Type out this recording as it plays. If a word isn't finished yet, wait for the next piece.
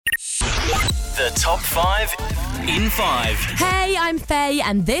The Top 5 in 5. Hey, I'm Faye,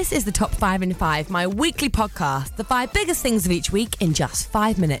 and this is the Top 5 in 5, my weekly podcast, the 5 biggest things of each week in just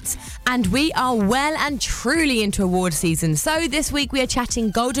 5 minutes. And we are well and truly into award season. So this week we are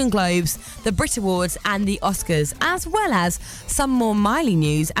chatting Golden Globes, the Brit Awards and the Oscars, as well as some more Miley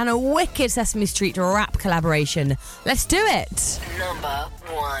news and a wicked Sesame Street rap collaboration. Let's do it! Number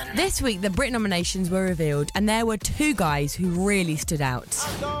 1. This week the Brit nominations were revealed, and there were 2 guys who really stood out.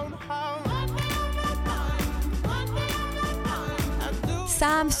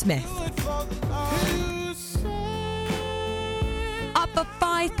 Sam Smith. Up for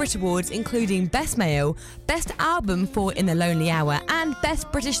 5 Brit Awards, including Best Male, Best Album for In the Lonely Hour, and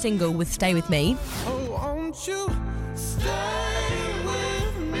Best British Single with Stay With Me. Oh, won't you stay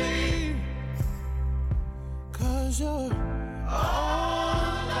with me? 'Cause you're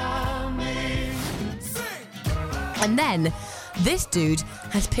all I need. And then, this dude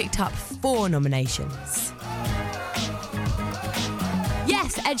has picked up 4 nominations.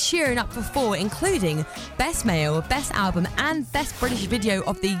 Yes, Ed Sheeran up for 4, including Best Male, Best Album and Best British Video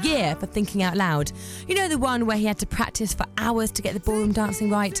of the Year for Thinking Out Loud. You know, the one where he had to practice for hours to get the ballroom dancing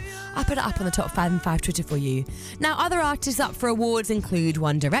right? I put it up on the Top 5 in 5 Twitter for you. Now, other artists up for awards include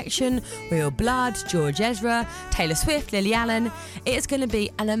One Direction, Real Blood, George Ezra, Taylor Swift, Lily Allen. It's going to be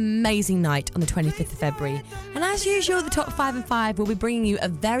an amazing night on the 25th of February. And as usual, the Top 5 in 5 will be bringing you a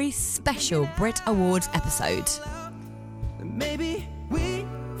very special Brit Awards episode. Maybe we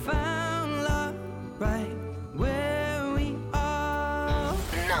found love right where we are.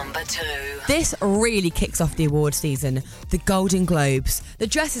 Number 2. This really kicks off the award season, the Golden Globes. The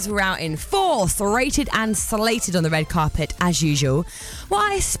dresses were out in force, rated and slated on the red carpet as usual.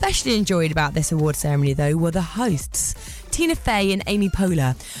 What I especially enjoyed about this award ceremony though were the hosts, Tina Fey and Amy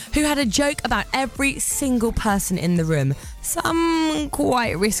Poehler, who had a joke about every single person in the room. Some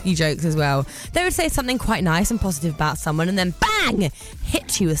quite risky jokes as well. They would say something quite nice and positive about someone and then bang!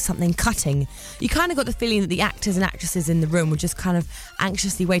 Hit you with something cutting. You kind of got the feeling that the actors and actresses in the room were just kind of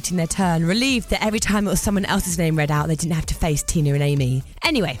anxiously waiting their turn, relieved that every time it was someone else's name read out, they didn't have to face Tina and Amy.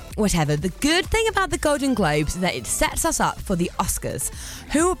 Anyway, whatever. The good thing about the Golden Globes is that it sets us up for the Oscars.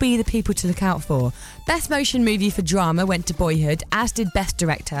 Who will be the people to look out for? Best Motion Movie for Drama went to Boyhood, as did Best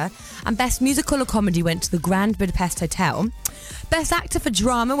Director, and Best Musical or Comedy went to The Grand Budapest Hotel. Best Actor for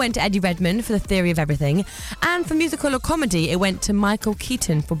Drama went to Eddie Redmayne for The Theory of Everything, and for Musical or Comedy it went to Michael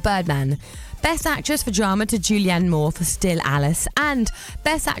Keaton for Birdman. Best Actress for Drama to Julianne Moore for Still Alice, and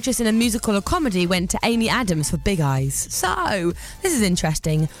Best Actress in a Musical or Comedy went to Amy Adams for Big Eyes. So, this is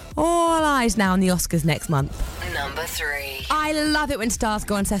interesting. All eyes now on the Oscars next month. Number 3. I love it when stars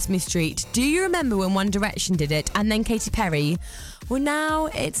go on Sesame Street. Do you remember when One Direction did it and then Katy Perry? Well, now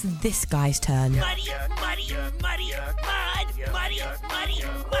it's this guy's turn. Muddy, muddy, muddy, mud, muddy, muddy,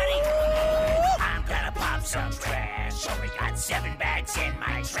 muddy. I'm gonna pop some trash. Only got 7 bags in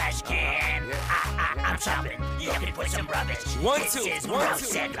my trash can. I'm shopping. You can put some rubbish. This is one,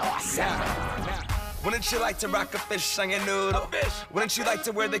 gross two. and awesome. Wouldn't you like to rock a fish on your noodle? Wouldn't you like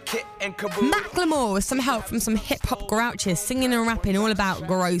to wear the kit and caboodle? Macklemore with some help from some hip-hop grouches singing and rapping all about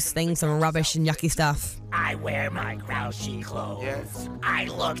gross things and rubbish and yucky stuff. I wear my grouchy clothes. Yeah. I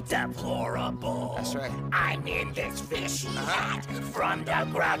look deplorable. That's right. I'm in this fishy hat from the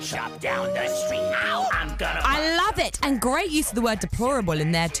grouch shop down the street. Ow, I'm gonna. I love it, and great use of the word deplorable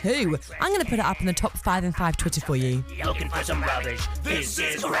in there too. I'm going to put it up in the Top 5 in 5 Twitter for you. Looking for some rubbish. This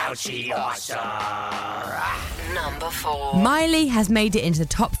is grouchy awesome. Number 4. Miley has made it into the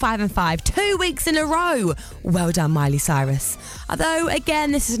Top 5 in 5 2 weeks in a row. Well done, Miley Cyrus. Although,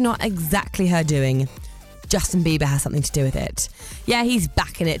 again, this is not exactly her doing. Justin Bieber has something to do with it. Yeah, he's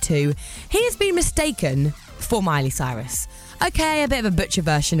back in it too. He has been mistaken for Miley Cyrus. Okay, a bit of a butcher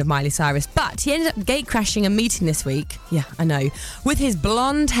version of Miley Cyrus, but he ended up gate crashing a meeting this week, yeah, I know, with his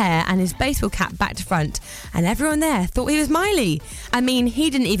blonde hair and his baseball cap back to front, and everyone there thought he was Miley. I mean,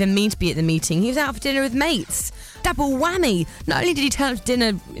 he didn't even mean to be at the meeting, he was out for dinner with mates. Double whammy! Not only did he turn up to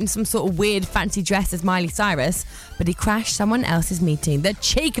dinner in some sort of weird fancy dress as Miley Cyrus, but he crashed someone else's meeting. The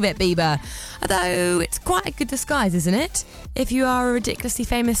cheek of it, Bieber! Although, it's quite a good disguise, isn't it? If you are a ridiculously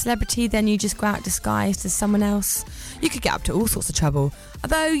famous celebrity, then you just go out disguised as someone else. You could get up to all sorts of trouble,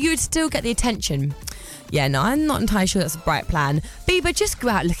 although you would still get the attention. Yeah, no, I'm not entirely sure that's a bright plan. Bieber, just go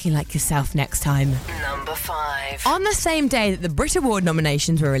out looking like yourself next time. Number 5. On the same day that the Brit Award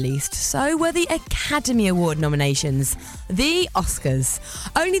nominations were released, so were the Academy Award nominations, the Oscars.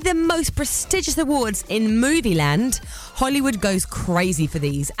 Only the most prestigious awards in movie land. Hollywood goes crazy for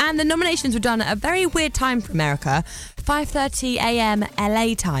these, and the nominations were done at a very weird time for America, 5:30 a.m.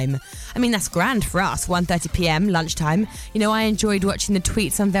 LA time. I mean, that's grand for us, 1:30 p.m, lunchtime. You know, I enjoyed watching the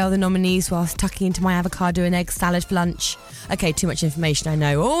tweets unveil the nominees whilst tucking into my avocado and egg salad for lunch. Okay, too much information, I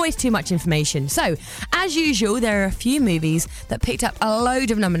know. Always too much information. So, as usual, there are a few movies that picked up a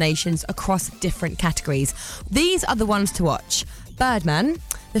load of nominations across different categories. These are the ones to watch. Birdman,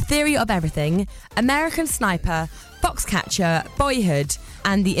 The Theory of Everything, American Sniper, Foxcatcher, Boyhood,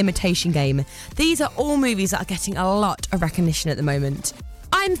 and The Imitation Game. These are all movies that are getting a lot of recognition at the moment.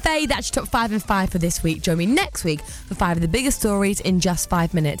 I'm Faye, that's your top 5 and 5 for this week. Join me next week for 5 of the biggest stories in just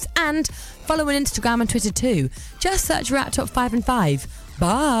 5 minutes. And follow on Instagram and Twitter too. Just search for @top 5 and 5.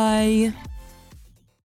 Bye.